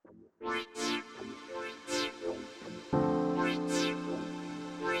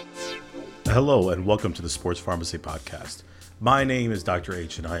Hello and welcome to the Sports Pharmacy Podcast. My name is Dr.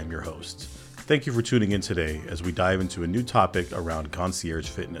 H and I am your host. Thank you for tuning in today as we dive into a new topic around concierge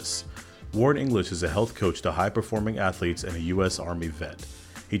fitness. Warren English is a health coach to high-performing athletes and a U.S. Army vet.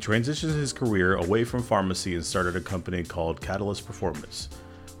 He transitioned his career away from pharmacy and started a company called Catalyst Performance.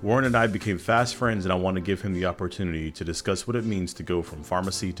 Warren and I became fast friends and I want to give him the opportunity to discuss what it means to go from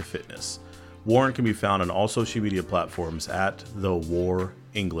pharmacy to fitness. Warren can be found on all social media platforms at The War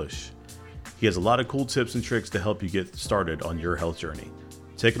English. He has a lot of cool tips and tricks to help you get started on your health journey.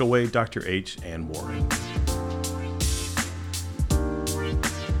 Take it away, Dr. H and Warren.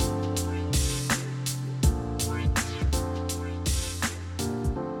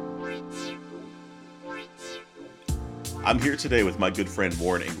 I'm here today with my good friend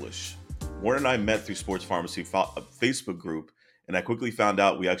Warren English. Warren and I met through Sports Pharmacy Facebook group, and I quickly found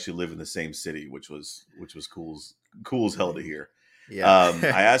out we actually live in the same city, which was cool as hell to hear. Yeah.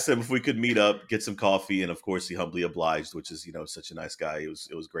 I asked him if we could meet up, get some coffee, and of course he humbly obliged, which is, such a nice guy. It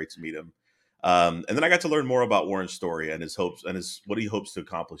was great to meet him. And then I got to learn more about Warren's story and his hopes and what he hopes to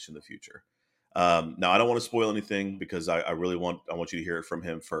accomplish in the future. Now I don't want to spoil anything because I want you to hear it from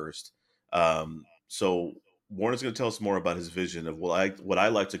him first. So Warren is going to tell us more about his vision of what I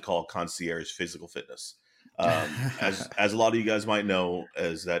like to call concierge physical fitness. As a lot of you guys might know,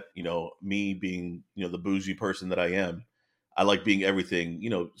 as that, me being, the bougie person that I am, I like being everything,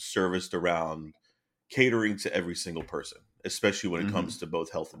 serviced around catering to every single person, especially when it comes to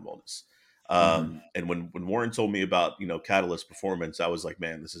both health and wellness. And when Warren told me about, Catalyst Performance, I was like,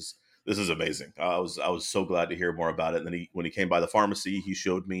 man, this is amazing. I was so glad to hear more about it. And then when he came by the pharmacy, he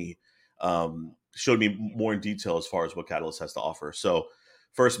showed me more in detail as far as what Catalyst has to offer. So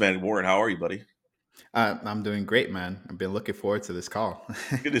first, man, Warren, how are you, buddy? I'm doing great, man. I've been looking forward to this call.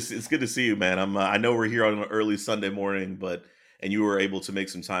 It's good to see you, man. I know we're here on an early Sunday morning, and you were able to make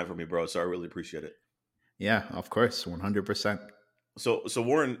some time for me, bro. So I really appreciate it. Yeah, of course, 100%. So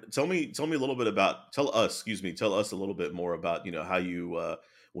Warren, tell us a little bit more about, how you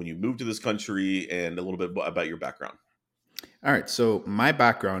when you moved to this country and a little bit about your background. All right, so my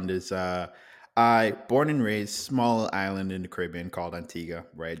background is I born and raised small island in the Caribbean called Antigua,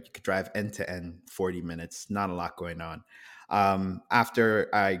 right? You could drive end to end 40 minutes, not a lot going on. After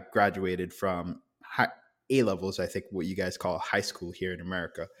I graduated from A levels, I think what you guys call high school here in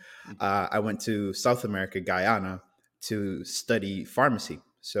America, I went to South America, Guyana, to study pharmacy.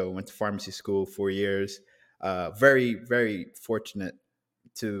 So went to pharmacy school 4 years. Very, very fortunate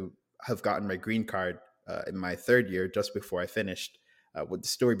to have gotten my green card in my third year, just before I finished. What the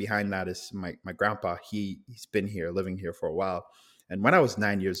story behind that is my grandpa, he's been here, living here for a while. And when I was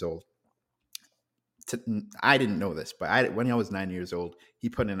 9 years old, I didn't know this, but when I was 9 years old, he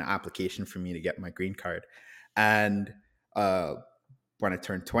put in an application for me to get my green card. And when I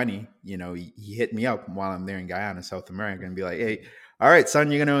turned 20, he hit me up while I'm there in Guyana, South America, and be like, hey, all right,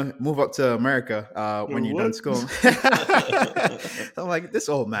 son, you're going to move up to America when you're done school. I'm like, this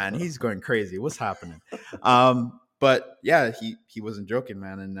old man, he's going crazy. What's happening? But yeah, he wasn't joking,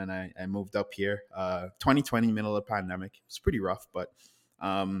 man. And then I moved up here, 2020, middle of the pandemic. It's pretty rough, but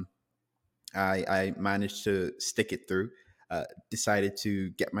I managed to stick it through. Decided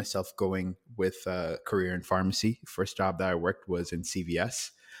to get myself going with a career in pharmacy. First job that I worked was in CVS.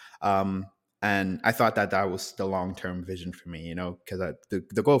 And I thought that was the long-term vision for me, because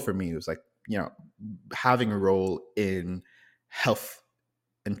the goal for me was like, having a role in health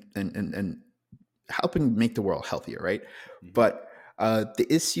and helping make the world healthier, right? Mm-hmm. But the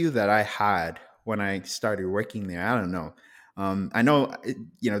issue that I had when I started working there, I don't know. I know,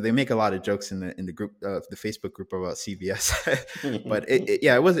 they make a lot of jokes in the group, the Facebook group about CVS, but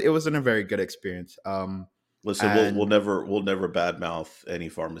it wasn't a very good experience. Listen, we'll never badmouth any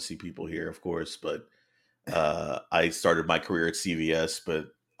pharmacy people here, of course, but I started my career at CVS, but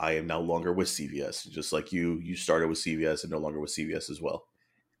I am no longer with CVS. Just like you started with CVS and no longer with CVS as well.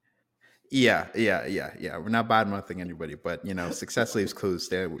 Yeah. We're not bad mouthing anybody, but success leaves clues.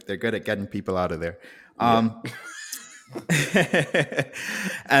 They're good at getting people out of there. And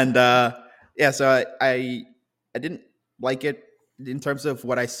so I didn't like it in terms of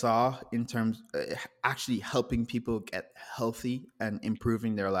what I saw in terms actually helping people get healthy and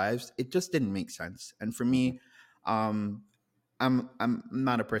improving their lives. It just didn't make sense. And for me, I'm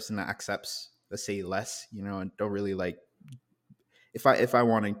not a person that accepts, let's say, less. And don't really like. If I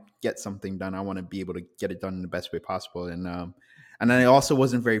want to get something done, I want to be able to get it done in the best way possible. And then it also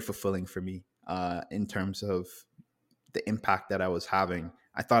wasn't very fulfilling for me in terms of the impact that I was having.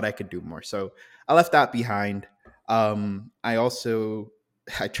 I thought I could do more. So I left that behind. I also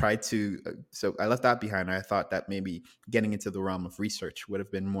I tried to, so I left that behind. I thought that maybe getting into the realm of research would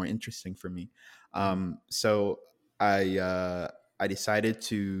have been more interesting for me. Mhm. So I decided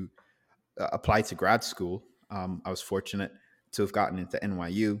to apply to grad school. I was fortunate to have gotten into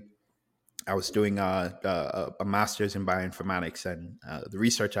NYU. I was doing a master's in bioinformatics, and the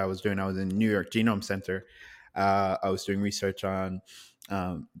research I was doing, I was in New York Genome Center. I was doing research on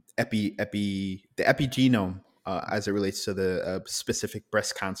um, the epigenome as it relates to the specific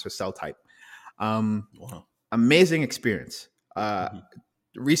breast cancer cell type. Um, Wow. Amazing experience. Mhm.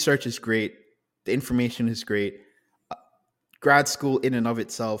 The research is great. The information is great. Grad school in and of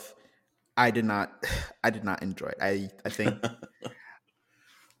itself, I did not, I did not enjoy it. I think,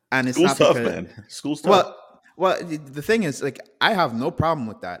 and it's School's not tough, because, man. School's tough. well, the thing is, like, I have no problem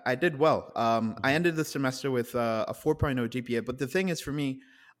with that. I did well. I Mhm. ended the semester with a 4.0 GPA. But the thing is, for me,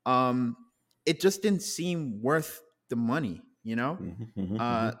 um, it just didn't seem worth the money. You know. Mhm, mhm,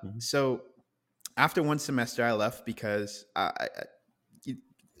 Uh, mhm, mhm. so after one semester, I left because you-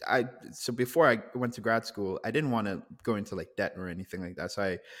 I so before I went to grad school, I didn't want to go into like debt or anything like that. So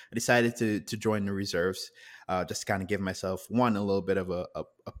I decided to join the reserves, just kind of give myself one a little bit of a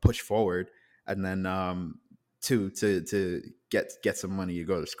push forward, and then two to get some money to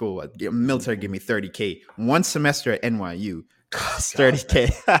go to school. Mhm, Military gave mhm. me 30K one semester at NYU. Oh my Cost god, man. 30K.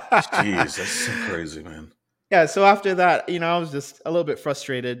 Jeez, that's so crazy, man. Yeah, so after that, I was just a little bit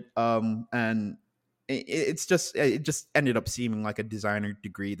frustrated, and it just ended up seeming like a designer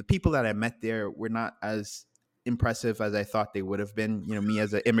degree. The people that I met there were not as impressive as I thought they would have been. Me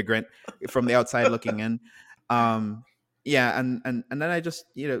as an immigrant from the outside looking in. um yeah, and then I just,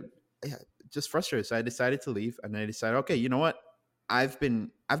 yeah, just frustrated, so I decided to leave, and I decided, okay, you know what, I've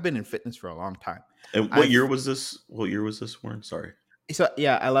been in fitness for a long time. And what year I've was this? What year was this, Warren? Sorry. So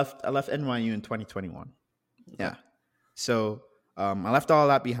yeah, I left NYU in 2021. Okay. Yeah. So I left all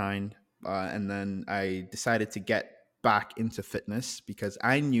that behind, and then I decided to get back into fitness because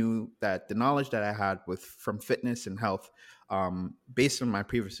I knew that the knowledge that I had with from fitness and health, based on my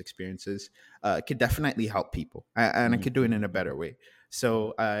previous experiences, could definitely help people, and I Mhm, could do it in mhm, a better mhm, way. mhm,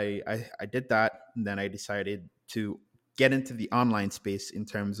 So I did that, and then I decided to get into the online space in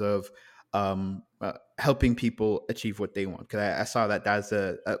terms of helping people achieve what they want, because I saw that that's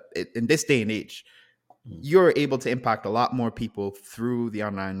in this day and age, mhm. you're able to impact a lot more people through the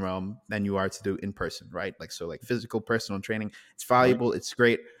online realm than you are to do in person, right? Like, so like physical personal training, it's Right. valuable, it's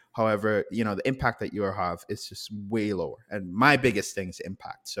great. However, the impact that you have is just way lower. And my Mhm, biggest thing is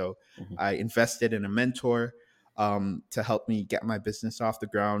impact. So mhm. I invested in a mentor to help me get my business off the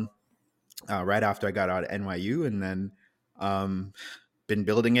ground right after I got out of NYU, and then um, been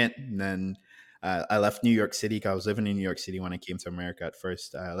building it. And then I left New York City, 'cause I was living in New York City when I came to America at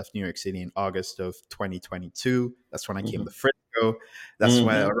first. I left New York City in August of 2022. That's when I came to Mhm. Frisco. That's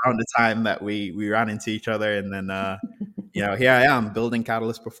when Mhm. around the time that we ran into each other, and then here I am building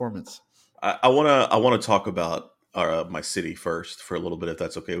Catalyst Performance. I wanna talk about my city first for a little bit, if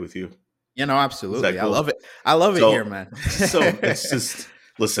that's okay with you. Is that Absolutely, I love cool? it. I love it here, So man. so it's just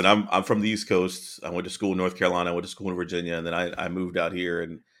listen, I'm from the East Coast. I went to school in North Carolina, I went to school in Virginia, and then I moved out here,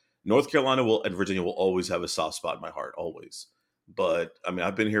 and North Carolina will and Virginia will always have a soft spot in my heart, always. But I mean,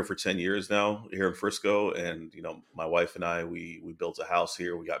 I've been here for 10 years now, here in Frisco, and my wife and I, we built a house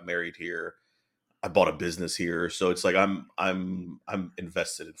here, we got married here. I bought a business here, so it's like I'm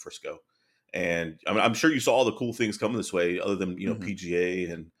invested in Frisco, and I'm sure you saw all the cool things coming this way. Other than Mhm.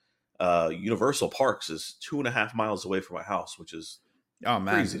 PGA and Universal Parks is 2.5 miles away from my house, which is Oh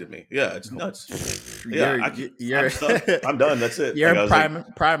crazy man, to me. Yeah, it's No, nuts. Yeah, you're I'm you're stuck. I'm done. That's it. you're Like I in was like,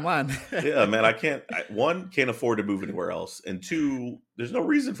 prime land. yeah, man, I can't. One, can't afford to move anywhere else, and two, there's no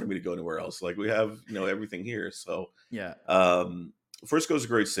reason for me to go anywhere else. Like we have everything here, so Yeah. um, Frisco's a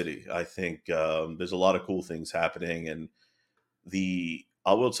great city. I think there's a lot of cool things happening, and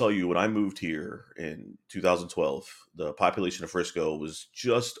I will tell you, when I moved here in 2012, the population of Frisco was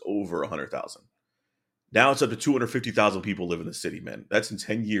just over 100,000. Now it's up to 250,000 people live in the city, man. That's in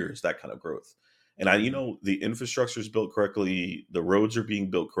 10 years, that kind of growth. And Mhm. the infrastructure is built correctly, the roads are being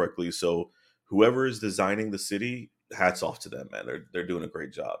built correctly. So whoever is designing the city, hats off to them, man. They're doing a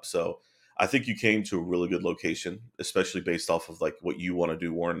great job. So I think you came to a really good location, especially based off of like what you want to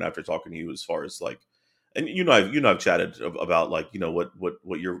do, Warren, after talking to you as far as like, and I've chatted about like,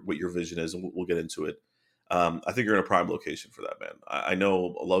 what your vision is, and we'll get into it. I think you're in a prime location for that, man. I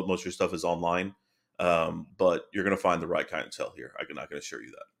know most of your stuff is online, but you're going to find the right clientele here. I can assure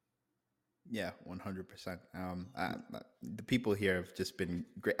you that. Yeah, 100%. The people here have just been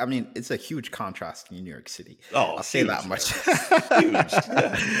great. I mean, it's a huge contrast in New York City. Oh, I'll say that huge, much. man. Huge.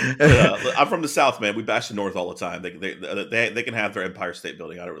 Yeah. Look, I'm from the South, man. We bash the North all the time. They can have their Empire State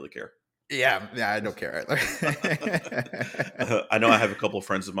Building. I don't really care. Yeah, yeah, I don't care either. I know I have a couple of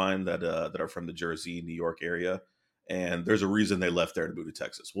friends of mine that are from the Jersey, New York area, and there's a reason they left there to move to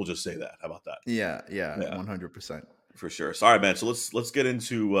Texas. We'll just say that. How about that? Yeah, yeah, Yeah, 100%. for sure. So, all right, man. So let's get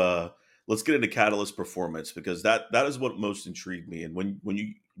into Catalyst performance because that is what most intrigued me. And when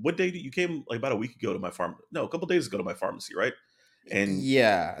you what day did you came like about a week ago to my farm? No, a couple days ago to my pharmacy, right? And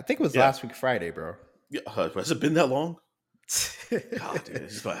Yeah, I think it was yeah, last week Friday, bro. yeah. Has it been that long? God, dude,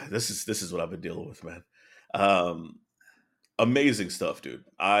 this is what I've been dealing with, man. Um, Amazing stuff, dude.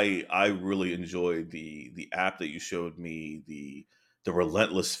 I really enjoyed the app that you showed me, the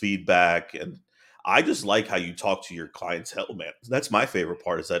relentless feedback, and I just like how you talk to your clientele, man. That's my favorite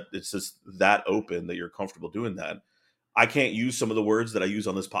part is that it's just that open that you're comfortable doing that. I can't use some of the words that I use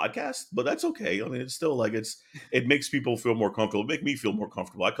on this podcast, but that's okay. I mean, it's still like it makes people feel more comfortable. It make me feel more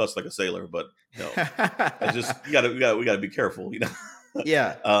comfortable. I cuss like a sailor, but I just we gotta be careful,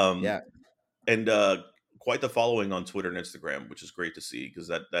 Yeah, um, yeah. and quite the following on Twitter and Instagram, which is great to see because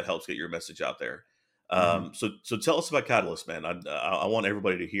that helps get your message out there. Mhm. So tell us about Catalyst, man. I want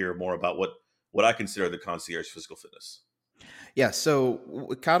everybody to hear more about what I consider the concierge physical fitness. Yeah, so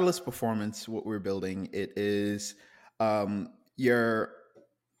with Catalyst Performance, what we're building, it is your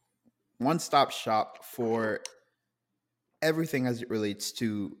one-stop shop for everything as it relates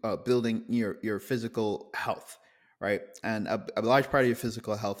to building your physical health, right? And a large part of your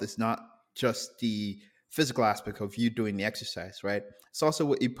physical health is not just the physical aspect of you doing the exercise, right? It's also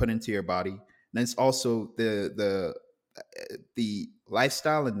what you put into your body, and it's also the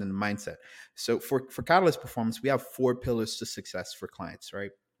lifestyle and then the mindset. So for Catalyst Performance, we have four pillars to success for clients,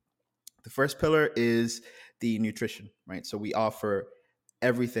 right? The first pillar is the nutrition, right? So we offer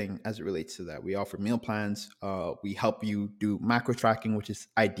everything as it relates to that. We offer meal plans. We help you do macro tracking, which is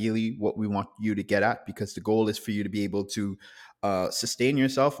ideally what we want you to get at because the goal is for you to be able to sustain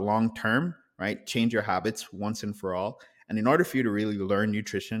yourself long term, right? Change your habits once and for all. And in order for you to really learn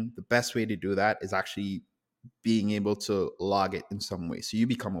nutrition, the best way to do that is actually being able to log it in some way so you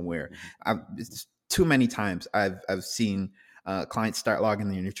become aware. It's too many times I've seen clients start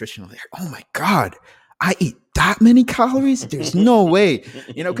logging their nutrition, like, oh my god, I eat that many calories, there's no way,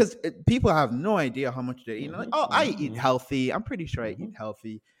 because people have no idea how much they're eating. Like, oh, I eat healthy, I'm pretty sure I eat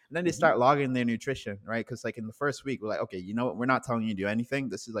healthy. And then they start logging their nutrition, right? Because like in the first week we're like, okay, you know what, we're not telling you to do anything,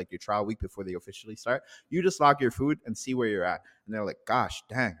 this is like your trial week before they officially start. You just log your food and see where you're at. And they're like, gosh,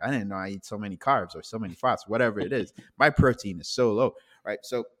 dang, I didn't know I eat so many carbs or so many fats, whatever it is. My protein is so low, right?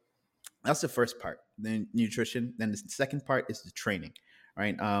 So that's the first part, the nutrition. Then the second part is the training,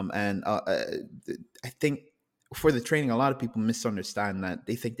 right? I think for the training, a lot of people misunderstand that.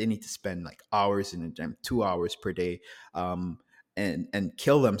 They think they need to spend like hours in the gym, 2 hours per day, and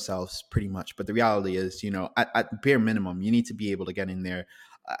kill themselves pretty much. But the reality is, at bare minimum, you need to be able to get in there.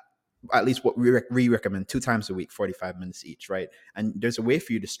 Uh, at least what we recommend 2 times a week, 45 minutes each, right? And there's a way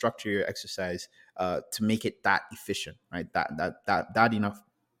for you to structure your exercise to make it that efficient, right?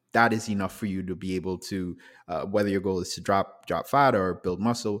 That is enough for you to be able to, whether your goal is to drop fat or build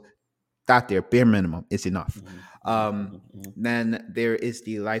muscle, that there bare minimum is enough. Then there is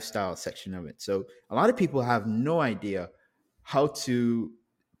the lifestyle section of it. So a lot of people have no idea how to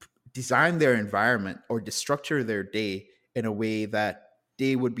design their environment or to structure their day in a way that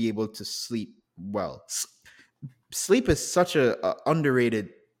they would be able to sleep well. Sleep is such a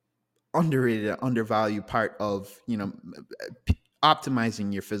underrated, undervalued part of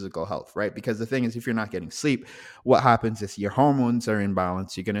optimizing your physical health, right? Because the thing is, if you're not getting sleep, what happens is your hormones are in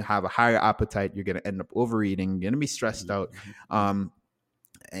balance. You're going to have a higher appetite. You're going to end up overeating. You're going to be stressed out.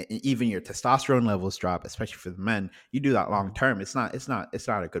 Even your testosterone levels drop, especially for the men. You do that long term, it's not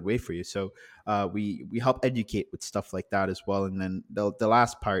a good way for you. So we help educate with stuff like that as well. And then the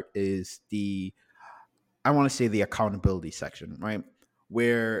last part is I want to say the accountability section, right?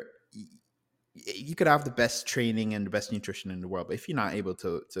 Where you could have the best training and the best nutrition in the world, but if you're not able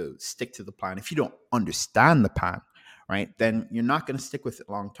to stick to the plan, if you don't understand the plan, right, then you're not going to stick with it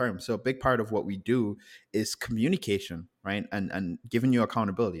long term. So a big part of what we do is communication, right, and giving you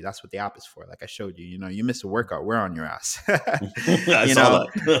accountability. That's what the app is for. Like I showed you, you miss a workout, we're on your ass. I you saw know,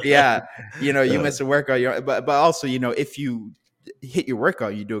 that. yeah, you miss a workout, but also, if you hit your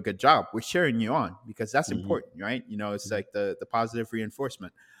workout, you do a good job, we're cheering you on because that's important, right? It's like the positive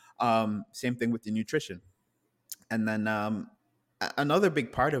reinforcement. Same thing with the nutrition. And then another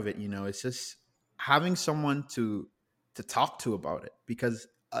big part of it, is just having someone to talk to about it, because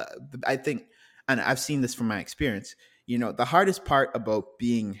uh, I think, and I've seen this from my experience, the hardest part about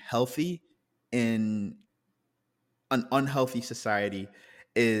being healthy in an unhealthy society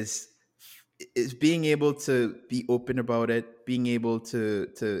is being able to be open about it, being able to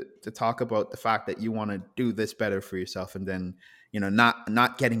talk about the fact that you want to do this better for yourself, and then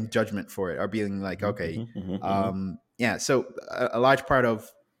not getting judgment for it, or being like, Mhm, okay, mhm, mhm, mhm, yeah. So a large part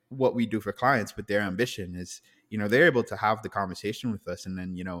of what we do for clients with their ambition is, they're able to have the conversation with us, and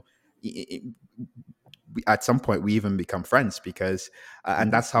then at some point we even become friends, because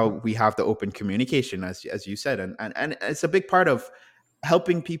and mhm, that's how mhm, we have the open communication, as you said, and it's a big part of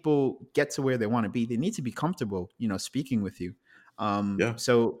helping people get to where they want to be. They need to be comfortable, speaking with you. yeah.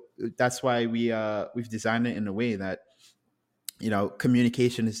 So that's why we've designed it in a way that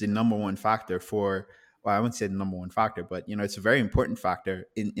communication is the number one factor for, well, I wouldn't say the number one factor, but it's a very important factor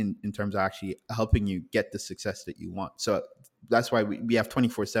in terms of actually helping you get the success that you want. So that's why we have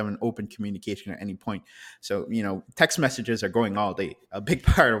 24/7 open communication at any point. So text messages are going all day. A big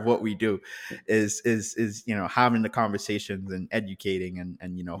part of what we do is having the conversations and educating,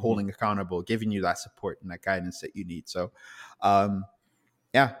 and Mhm. holding accountable, giving you that support and that guidance that you need. So um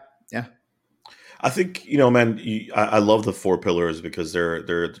yeah, yeah. I think man. I love the four pillars because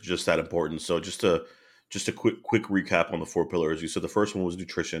they're just that important. So just a quick recap on the four pillars. You said the first one was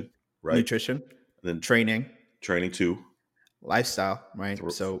nutrition, right? Nutrition, And then training, training two. lifestyle, right?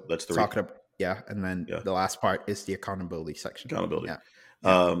 So That's three. talking about, yeah, and then Yeah, the last part is the accountability section. accountability. Yeah,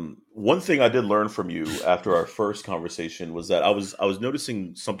 yeah. One thing I did learn from you after our first conversation was that I was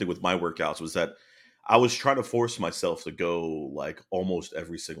noticing something with my workouts was that I was trying to force myself to go like almost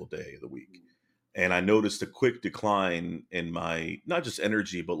every single day of the week. And I noticed a quick decline in my not just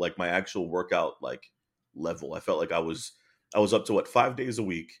energy, but like my actual workout like level. I felt like I was up to what 5 days a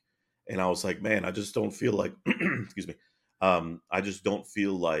week, and I was like, man, I just don't feel like excuse me. I just don't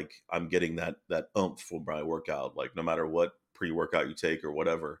feel like I'm getting that oomph for my workout. Like no matter what pre workout you take or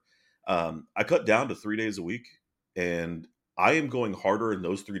whatever, I cut down to 3 days a week, and I am going harder in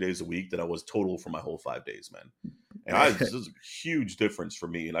those 3 days a week than I was total for my whole 5 days, man. And this is a huge difference for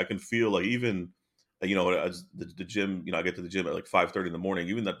me. And I can feel like even, as the gym, I get to the gym at like 5:30 in the morning.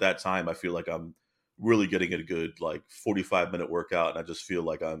 Even at that time, I feel like I'm really getting a good like 45-minute workout. And I just feel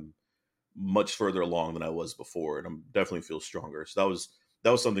like I'm much further along than I was before. And I'm definitely feel stronger. So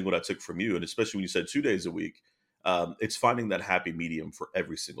that was something what I took from you. And especially when you said 2 days a week, it's finding that happy medium for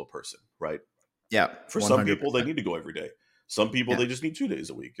every single person, right? Yeah, For some people, they 100%. need to go every day. Some people Yeah, they just need 2 days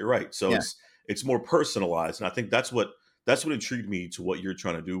a week. You're right. So yeah, it's more personalized, and I think that's what intrigued me to what you're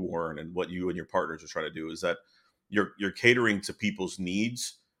trying to do, Warren, and what you and your partners are trying to do is that you're catering to people's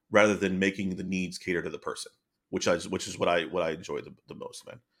needs rather than making the needs cater to the person, which is what I enjoy the most,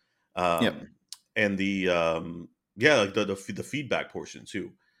 man. yeah, And the yeah, like the feedback portion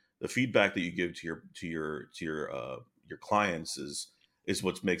too. The feedback that you give to your clients is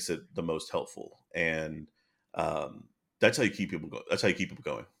what makes it the most helpful, and um, that's how you keep people going. That's how you keep people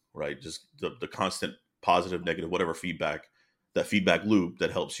going, right? Just the constant positive, negative, whatever feedback, that feedback loop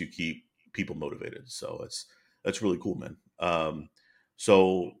that helps you keep people motivated. So that's really cool, man.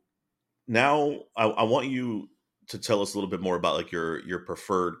 So now I want you to tell us a little bit more about like your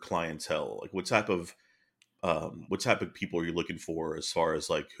preferred clientele. Like what type of people are you looking for as far as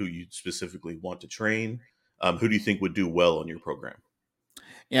like who you specifically want to train? Who do you think would do well on your program?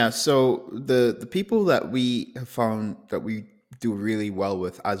 yeah. So the people that we have found that we do really well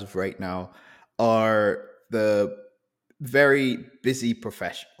with as of right now are the very busy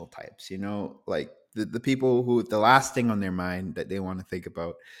professional types, like the people who the last thing on their mind that they want to think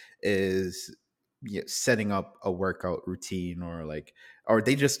about is, setting up a workout routine, or like, or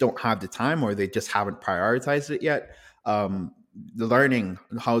they just don't have the time, or they just haven't prioritized it yet. The learning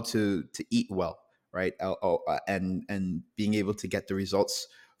how to eat well, right? And being able to get the results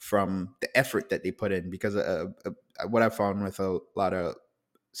from the effort that they put in, because what I found with a lot of,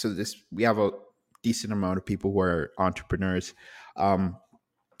 so this we have a decent amount of people who are entrepreneurs um,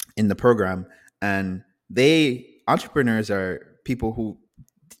 in the program, and they entrepreneurs are people who,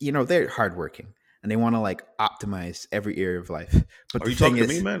 they're hardworking, and they want to like optimize every area of life. But Are the you thing talking to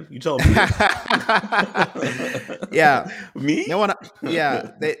me, is, man? You telling me this? yeah, they Me? want to,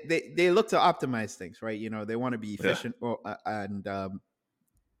 yeah, they look to optimize things, right? They want to be Yeah. efficient, and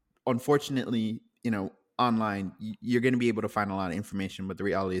unfortunately, online you're going to be able to find a lot of information, but the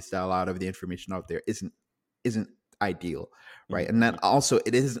reality is that a lot of the information out there isn't ideal, right? Mhm, And that mhm, also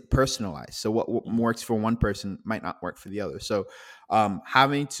it isn't personalized. So what mhm, works for one person might not work for the other. So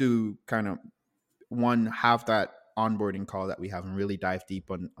having to kind of, one, have that. onboarding call that we have and really dive deep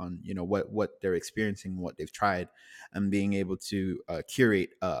on what they're experiencing, what they've tried, and being able to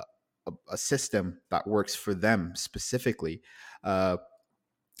curate a system that works for them specifically uh,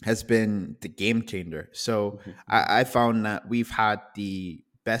 has been the game changer. So Mhm, mhm. I found that we've had the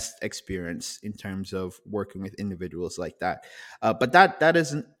best experience in terms of working with individuals like that. But that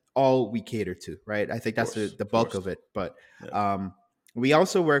isn't all we cater to, right? I think that's the Of bulk course. of it. But Yeah. um, we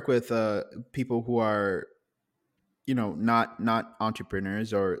also work with people who are, not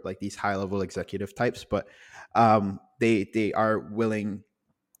entrepreneurs or like these high level executive types, but they are willing,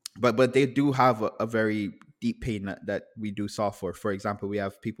 but they do have a very deep pain that we do solve for. For example, we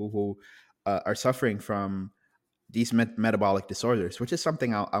have people who are suffering from these metabolic disorders, which is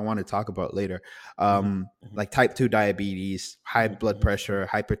something I want to talk about later. Mhm, mhm, Like type 2 diabetes, high mhm, blood mhm, pressure,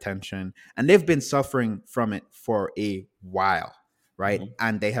 hypertension, and they've been suffering from it for a while, right? mhm,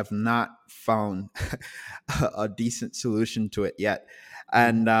 And they have not found a decent solution to it yet.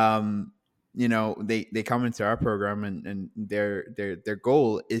 mhm. And they come into our program, and their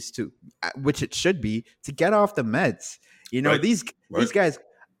goal is to, which it should be, to get off the meds. You know, Right. these Right. these guys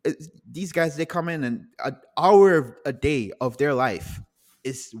these guys, they come in, and an hour a day of their life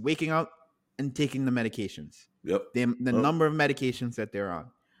is waking up and taking the medications, Yep. the Oh, number of medications that they're on,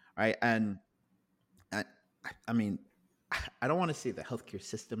 right? And I, I mean, I don't want to say the healthcare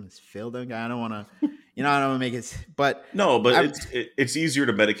system has failed them. I don't want to, I don't want to make it, but no, but I, it's easier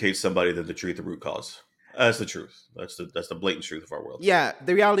to medicate somebody than to treat the root cause. That's the truth. That's the blatant truth of our world. yeah,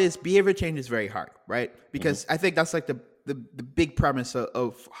 the reality is behavior change is very hard, right? Hmm. Because I think that's like the big premise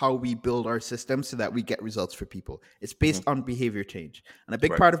of how we build our system so that we get results for people. It's based Hmm. on behavior change. And a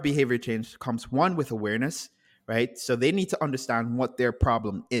big Right. part of behavior change comes, one, with awareness, right? So they need to understand what their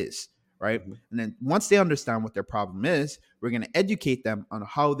problem is, right? Hmm. And then once they understand what their problem is, we're going to educate them on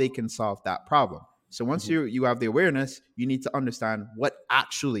how they can solve that problem. So once Hmm. you have the awareness, you need to understand what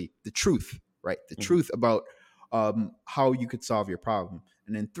actually the truth, right? The Hmm. truth about how you could solve your problem.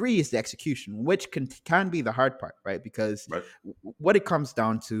 And then three is the execution, which can be the hard part, right? Because Right. what it comes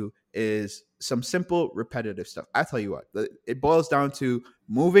down to is some simple repetitive stuff. I tell you what, it boils down to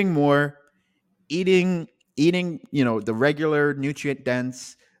moving more, eating the regular nutrient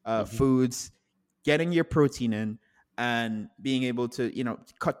dense Hmm. foods, getting your protein in, and being able to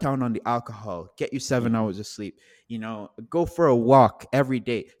cut down on the alcohol, get you 7 hours Hmm. of sleep, go for a walk every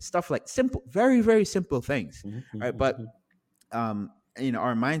day, stuff like simple, very very simple things, Hmm. right? But Hmm.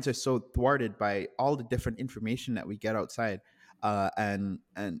 our minds are so thwarted by all the different information that we get outside, and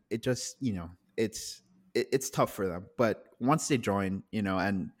it just it's tough for them. But once they join,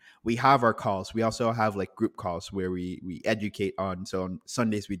 and we have our calls, we also have like group calls where we educate on. So on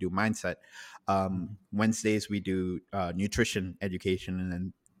Sundays we do mindset, Wednesdays we do nutrition education, and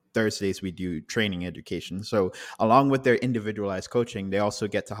then Thursdays we do training education. So along with their individualized coaching, they also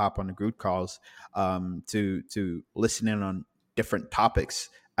get to hop on the group calls, to listen in on different topics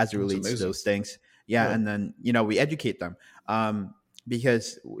as it That's relates to amazing. those things. Yeah, Yeah. and then we educate them,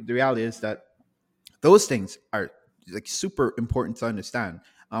 because the reality is that those things are like super important to understand.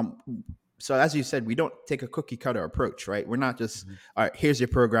 Um, so as you said, we don't take a cookie cutter approach, right? We're not just, Mhm. all right, here's your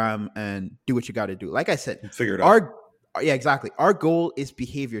program and do what you got to do. Like I said, Figure it out. our yeah, exactly. Our goal is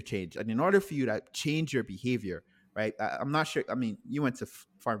behavior change, and in order for you to change your behavior, right? I'm not sure. I mean, you went to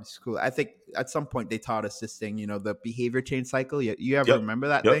pharmacy school. I think at some point they taught us this thing, the behavior change cycle. You ever Yep. remember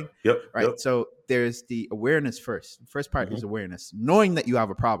that Yep. thing? Yep. Right. Yep. So there's the awareness first. The first part is Hmm. awareness, knowing that you have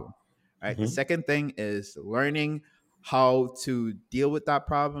a problem. Right. The Hmm. second thing is learning how to deal with that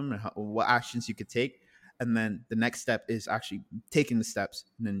problem and what actions you could take. And then the next step is actually taking the steps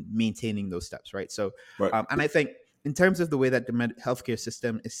and then maintaining those steps. Right. So, Right. and I think in terms of the way that the healthcare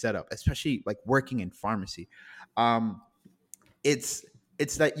system is set up, especially like working in pharmacy, um, it's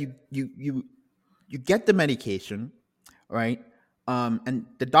it's that you get the medication, right? And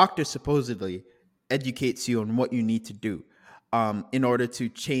the doctor supposedly educates you on what you need to do, in order to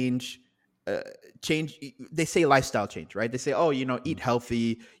uh, change. They say lifestyle change, right? They say, oh, eat Mhm.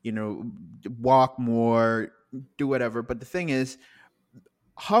 healthy, walk more, do whatever. But the thing is,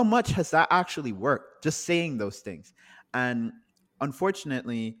 how much has that actually worked? Just saying those things, and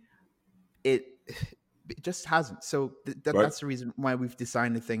unfortunately, it it just hasn't. So Right. that's the reason why we've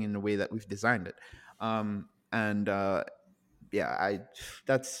designed the thing in the way that we've designed it. And yeah, I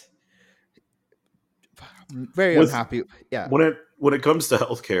that's very With unhappy. Yeah. when it comes to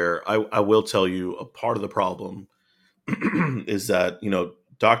healthcare, I will tell you a part of the problem is that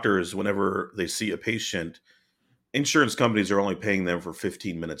doctors, whenever they see a patient, insurance companies are only paying them for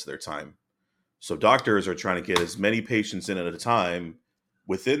 15 minutes of their time. So doctors are trying to get as many patients in at a time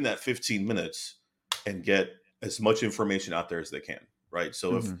within that 15 minutes and get as much information out there as they can, right?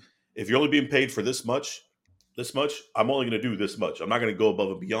 So Hmm. if you're only being paid for this much, I'm only going to do this much. I'm not going to go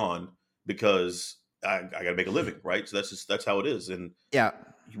above and beyond because I got to make a living, right? So that's how it is. And Yeah.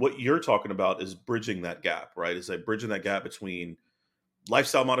 what you're talking about is bridging that gap, right? It's like bridging that gap between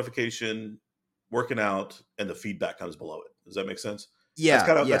lifestyle modification, working out, and the feedback comes below it. Does that make sense? Yeah.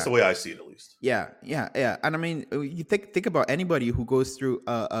 That's Yeah. the way I see it, at least. Yeah, yeah, yeah. And I mean, you think about anybody who goes through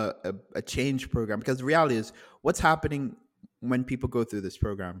a change program, because the reality is, what's happening when people go through this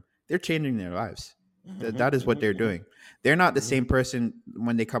program? They're changing their lives. Hmm. That is what they're Hmm. doing. They're not the Hmm. same person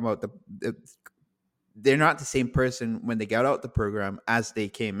when they come out the they're not the same person when they get out the program as they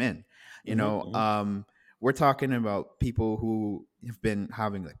came in. You Hmm. know, Hmm. we're talking about people who have been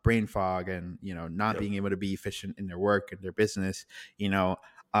having like brain fog and not Yep. being able to be efficient in their work and their business. You know,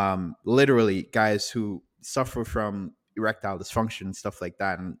 literally guys who suffer from erectile dysfunction and stuff like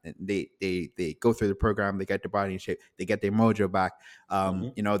that, and they go through the program, they get their body in shape, they get their mojo back. Hmm.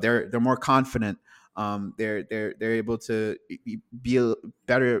 They're more confident. They're able to be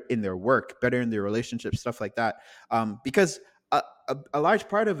better in their work, better in their relationships, stuff like that. Because a large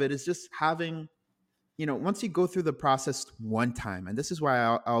part of it is just having, once you go through the process one time, and this is why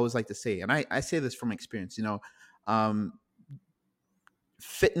I always like to say, and I say this from experience, um,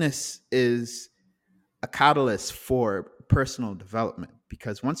 fitness is a catalyst for personal development,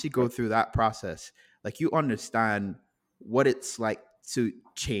 because once you go Right. through that process, like, you understand what it's like to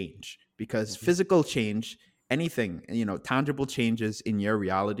change, because Hmm. physical change, anything, tangible changes in your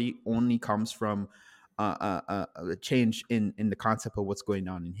reality only comes from a change in the concept of what's going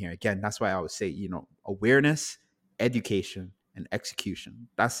on in here. Again, that's why I always say, awareness, education, and execution.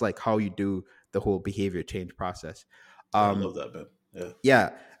 That's like how you do the whole behavior change process. Yeah, I um love that, man. Yeah.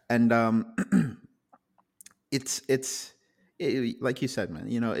 yeah. And it's like you said, man.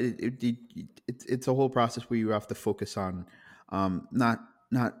 It's a whole process where you have to focus on, not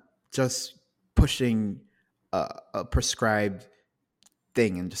just pushing a prescribed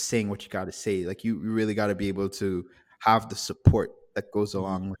thing and just saying what you got to say. Like, you really got to be able to have the support that goes Hmm.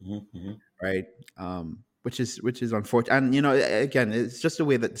 along with, Hmm. Hmm. right? Which is unfortunate. And again, it's just the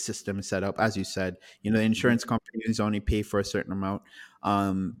way that the system is set up. As you said, the insurance companies only pay for a certain amount.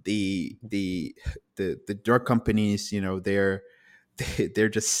 The drug companies, they're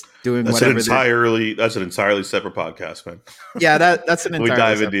just doing whatever they're. That's an entirely separate podcast, man. Yeah, that's an We entirely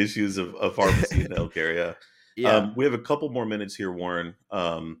dive into separate. issues of pharmacy and healthcare. Yeah. Yeah. We have a couple more minutes here, Warren.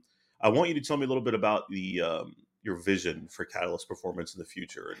 I want you to tell me a little bit about your vision for Catalyst Performance in the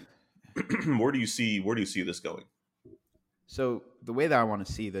future, and where do you see this going? So the way that I want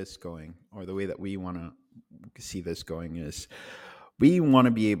to see this going, or the way that we want to see this going, is we want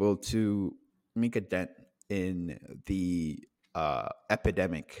to be able to make a dent in the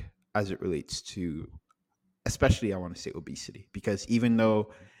epidemic as it relates to, especially, I want to say, obesity, because even though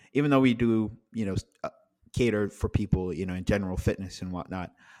we do, cater for people, in general fitness and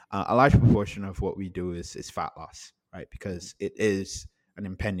whatnot, a large proportion of what we do is fat loss, right? Because it is an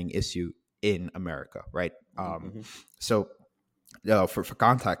impending issue in America, right? Hmm. So for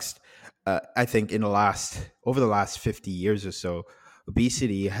context, I think over the last 50 years or so,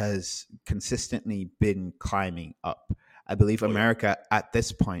 obesity has consistently been climbing up. I believe Oh yeah. America at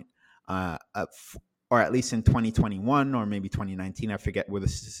this point, or at least in 2021 or maybe 2019, I forget where the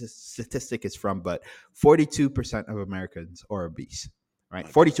statistic is from, but 42% of Americans are obese, right?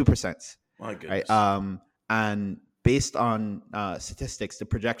 My goodness. 42%, My right? goodness. And based on statistics, the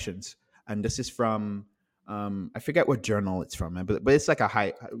projections, and this is from, I forget what journal it's from, but it's like a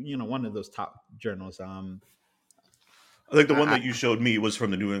high, one of those top journals. I think the one I, that you showed me was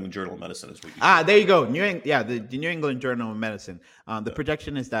from the New England Journal of Medicine, is what you showed There me. you go. The New England Journal of Medicine. The Yeah.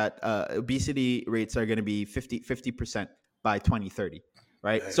 projection is that obesity rates are going to be 50% by 2030,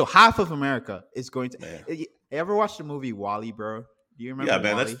 right? Dang, So half of America is going to. man. You ever watched the movie Wally, bro? Do you Yeah, remember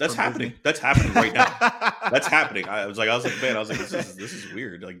man. Wally That's from happening. Disney? That's happening right now. That's happening. Man, I was like, this is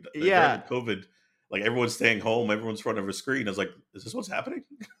weird. Like during Yeah, COVID, like everyone's staying home, everyone's in front of a screen. I was like, is this what's happening?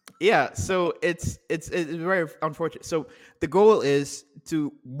 yeah. So it's very unfortunate. So the goal is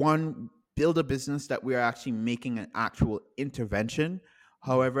to, one, build a business that we are actually making an actual intervention.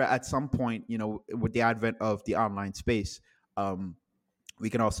 However, at some point, with the advent of the online space, um, we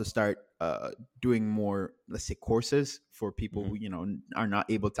can also start doing more, let's say, courses for people Hmm. who are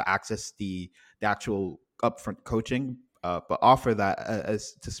not able to access the actual upfront coaching, but offer that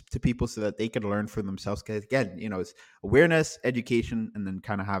as to people, so that they can learn for themselves. Because again, it's awareness, education, and then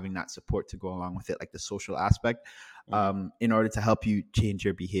kind of having that support to go along with it, like the social aspect, Hmm. in order to help you change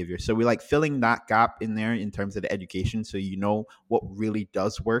your behavior. So we like filling that gap in there in terms of the education, so what really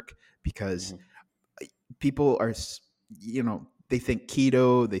does work. Because Hmm. people are, they think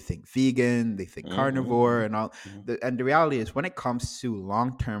keto, they think vegan, they think carnivore, Mm-hmm. and all. Hmm. And the reality is, when it comes to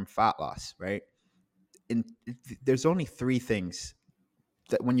long-term fat loss, right? In There's only three things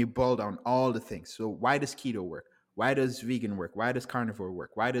that, when you boil down all the things. So why does keto work? Why does vegan work? Why does carnivore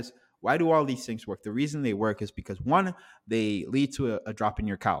work? Why do all these things work? The reason they work is because, one, they lead to a drop in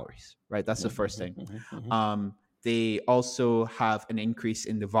your calories, right? That's the first thing. Hmm. Hmm. Um, they also have an increase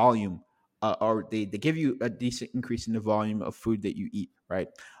in the volume, or they give you a decent increase in the volume of food that you eat, right?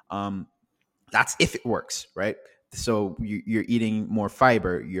 Um, that's if it works, right? So you're eating more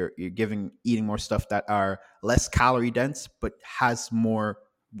fiber, you're eating more stuff that are less calorie dense but has more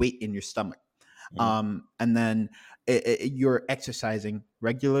weight in your stomach. Hmm. And then you're exercising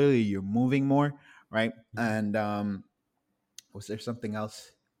regularly, you're moving more, right? And was there something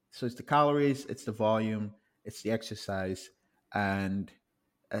else? So it's the calories, it's the volume, it's the exercise, and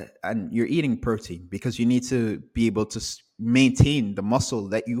you're eating protein because you need to be able to maintain the muscle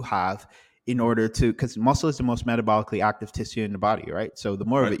that you have, in order to, because muscle is the most metabolically active tissue in the body, right? So the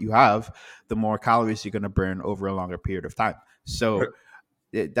more of Right. it you have, the more calories you're going to burn over a longer period of time. Right. So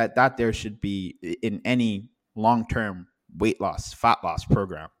that there should be, in any long-term weight loss, fat loss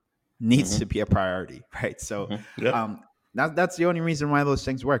program, needs Hmm. to be a priority, right? So Hmm. Yeah. um that's the only reason why those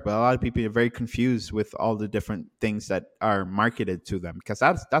things work. But a lot of people are very confused with all the different things that are marketed to them, because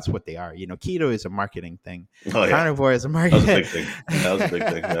that's what they are. Keto is a marketing thing. Oh yeah. Carnivore is a That was a market. big thing. That was a big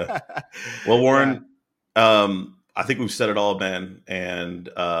thing. Yeah. Well, Yeah. Warren, I think we've said it all, man. And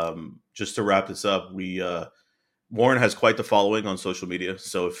just to wrap this up, Warren has quite the following on social media.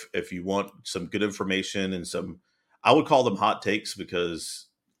 So if you want some good information and some, I would call them hot takes, because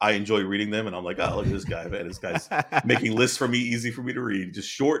I enjoy reading them, and I'm like, oh, look at this guy, man. This guy's making lists for me, easy for me to read, just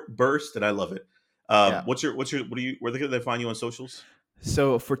short burst, and I love it. Yeah. Where can they find you on socials?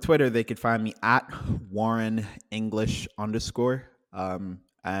 So for Twitter, they could find me at Warren English _.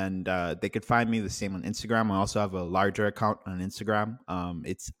 And they could find me the same on Instagram. I also have a larger account on Instagram.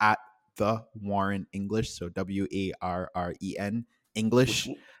 It's at the Warren English. So WARREN Which, English.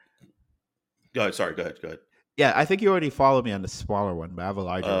 go ahead. Sorry, go ahead. Go ahead. Yeah, I think you already followed me on the smaller one, but I have a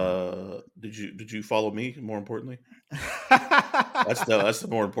larger one. Did you follow me? More importantly, that's the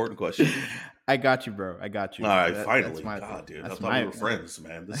more important question. I got you, bro. I got All you. right, That's finally, my thing. God, dude, I That's thought we my. were friends,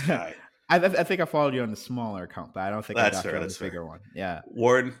 man. This guy. I think I followed you on the smaller account, but I don't think I That's got fair. you on the That's fair. bigger one. Yeah.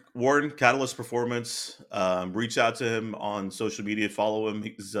 Warren, Catalyst Performance. Reach out to him on social media. Follow him.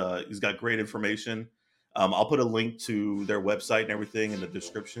 He's got great information. I'll put a link to their website and everything in the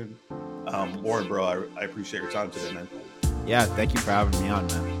description. Warren, bro, I appreciate your time today, man. Yeah. Thank you for having me on,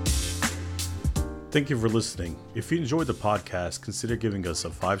 man. Thank you for listening. If you enjoyed the podcast, consider giving us a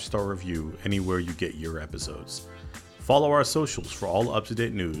 5-star review anywhere you get your episodes. Follow our socials for all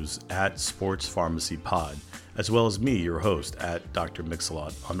up-to-date news at Sports Pharmacy Pod, as well as me, your host, at Dr.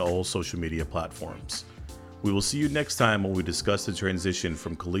 Mix-a-Lot on all social media platforms. We will see you next time when we discuss the transition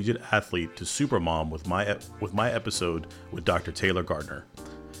from collegiate athlete to supermom with my episode with Dr. Taylor Gardner.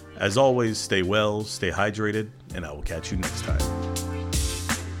 As always, stay well, stay hydrated, and I will catch you next time.